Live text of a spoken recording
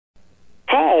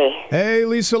Hey. Hey,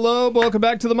 Lisa Loeb. Welcome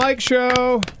back to the Mike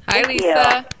Show. Hi,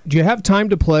 Lisa. Do you have time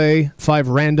to play 5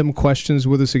 random questions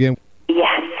with us again?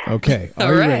 Yes. Okay. All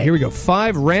Are you right. ready? Here we go.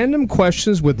 5 random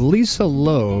questions with Lisa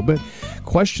Loeb.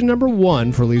 Question number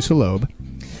 1 for Lisa Loeb.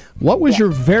 What was your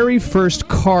very first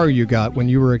car you got when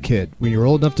you were a kid? When you were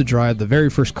old enough to drive, the very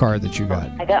first car that you got?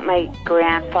 I got my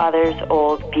grandfather's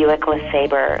old Buick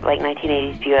LeSabre, like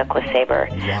 1980s Buick LeSabre.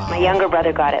 Wow. My younger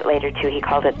brother got it later, too. He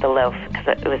called it the Loaf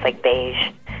because it was like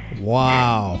beige.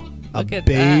 Wow. Look A at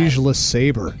beige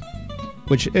LeSabre.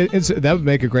 Which, that would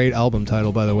make a great album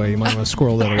title, by the way. You might want to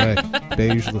squirrel that away.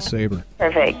 Beige LeSabre.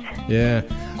 Perfect. Yeah.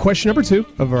 Question number 2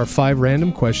 of our 5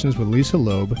 random questions with Lisa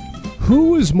Loeb.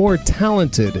 Who was more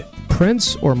talented,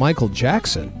 Prince or Michael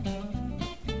Jackson?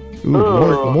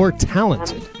 More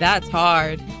talented. That's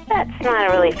hard. That's not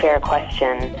a really fair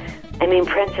question. I mean,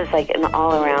 Prince is like an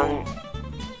all-around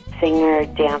singer,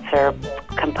 dancer,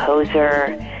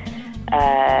 composer,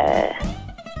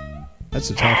 That's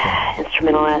a tough one.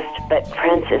 instrumentalist, but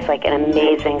Prince is like an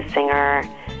amazing singer,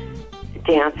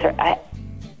 dancer.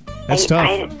 That's tough.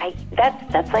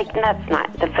 That's like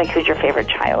who's your favorite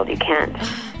child? You can't.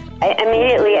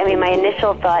 My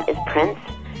initial thought is Prince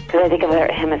because I think of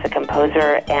him as a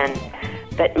composer,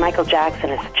 but Michael Jackson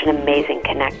is such an amazing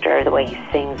connector, the way he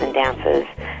sings and dances.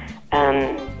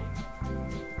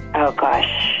 Oh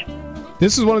gosh.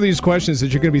 This is one of these questions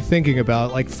that you're going to be thinking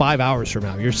about like 5 hours from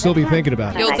now. You'll still be thinking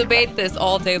about it. You'll debate this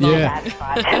all day long.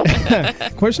 Yeah.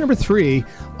 Question number 3.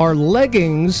 Are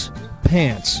leggings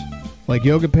pants? Like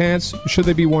yoga pants? Should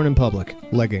they be worn in public?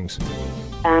 Leggings.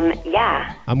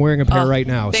 Yeah. I'm wearing a pair right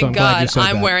now, so I'm Thank glad God you said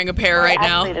that. I'm wearing a pair right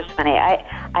now. Actually, that's funny.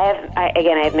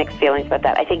 I have mixed feelings about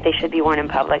that. I think they should be worn in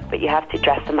public, but you have to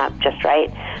dress them up just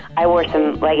right. I wore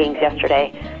some leggings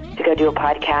yesterday to go do a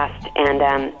podcast, and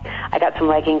I got some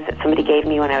leggings that somebody gave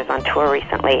me when I was on tour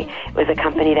recently. It was a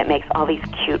company that makes all these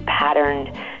cute patterned.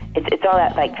 It's all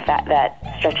that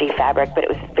that stretchy fabric, but it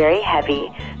was very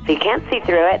heavy, so you can't see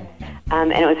through it.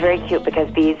 And it was very cute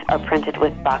because these are printed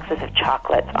with boxes of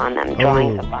chocolates on them,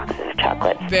 drawings of boxes of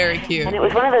chocolates. Very cute. And it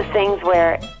was one of those things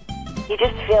where you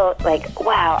just feel like,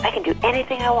 wow, I can do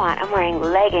anything I want. I'm wearing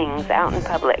leggings out in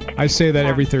public. I say that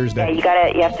every Thursday. Yeah,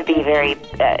 you have to be very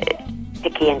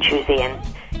picky and choosy and,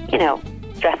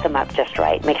 dress them up just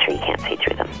right. Make sure you can't see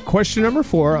through them. Question number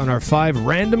 4 on our 5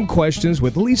 random questions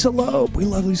with Lisa Loeb. We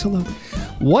love Lisa Loeb.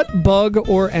 What bug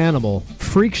or animal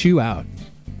freaks you out?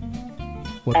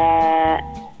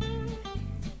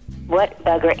 What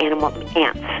bug or animal?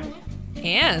 Ants.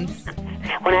 Ants?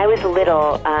 When I was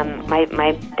little, my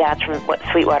dad's from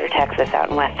Sweetwater, Texas, out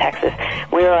in West Texas.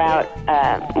 We were out,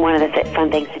 one of the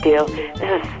fun things to do,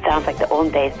 sounds like the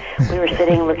old days, we were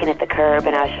sitting looking at the curb,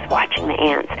 and I was just watching the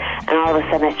ants, and all of a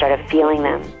sudden I started feeling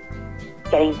them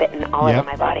getting bitten all over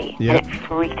my body. Yep. And it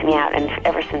freaked me out, and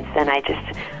ever since then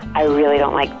I really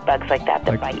don't like bugs like that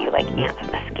bite you like ants and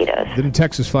mosquitoes. The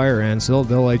Texas fire ants, they'll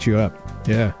light you up.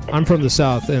 Yeah. I'm from the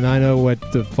South, and I know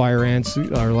what the fire ants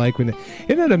are like. Isn't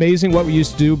it amazing what we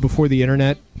used to do before the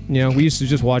internet? We used to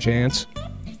just watch ants.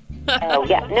 Oh,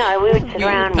 yeah. No, we would sit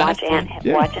around, watch an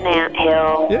ant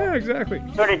hill. Yeah, exactly.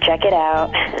 Sort of check it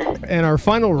out. And our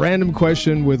final random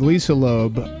question with Lisa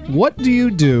Loeb. What do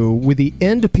you do with the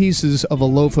end pieces of a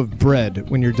loaf of bread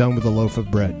when you're done with a loaf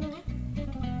of bread?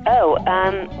 Oh,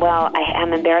 well,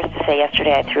 I'm embarrassed to say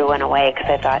yesterday I threw one away because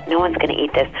I thought no one's going to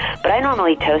eat this. But I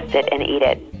normally toast it and eat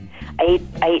it. I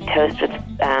eat toast with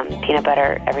peanut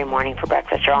butter every morning for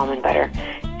breakfast, or almond butter.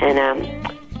 And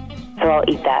so I'll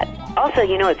eat that. Also,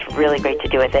 what's really great to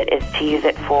do with it is to use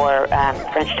it for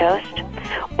French toast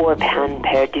or pain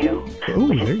perdu. Oh,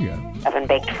 there you go.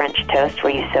 Oven-baked French toast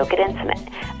where you soak it in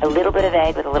a little bit of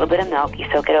egg with a little bit of milk. You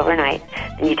soak it overnight,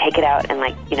 then you take it out and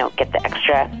get the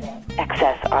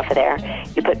excess off of there.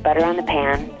 You put butter on the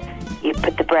pan. You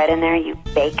put the bread in there. You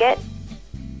bake it,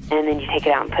 and then you take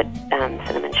it out and put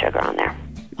cinnamon sugar on there.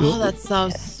 Oh, that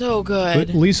sounds so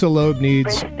good. Lisa Loeb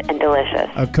needs Crisp and delicious.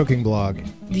 a cooking blog.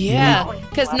 Yeah,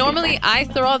 because normally I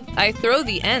throw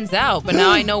the ends out, but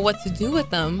now I know what to do with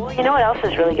them. Well, you know what else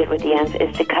is really good with the ends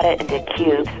is to cut it into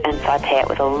cubes and saute it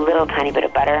with a little tiny bit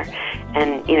of butter.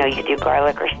 And, you could do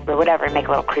garlic or whatever and make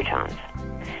little croutons.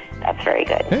 That's very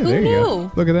good. Hey, there you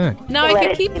go. Look at that. Now I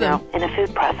can keep them. In a food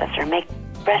processor. Make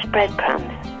fresh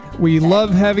breadcrumbs. We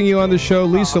love having you on the show,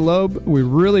 Lisa Loeb. We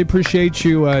really appreciate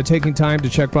you taking time to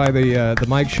check by the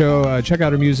Mike Show. Check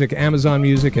out her music, Amazon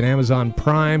Music and Amazon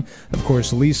Prime. Of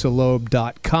course,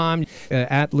 LisaLoeb.com,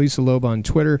 at Lisa Loeb on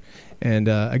Twitter. And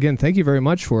again, thank you very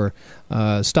much for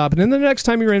stopping in. The next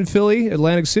time you're in Philly,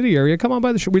 Atlantic City area, come on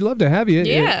by the show. We'd love to have you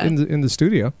in the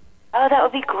studio. Oh, that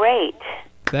would be great.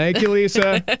 Thank you,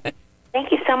 Lisa.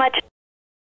 Thank you so much.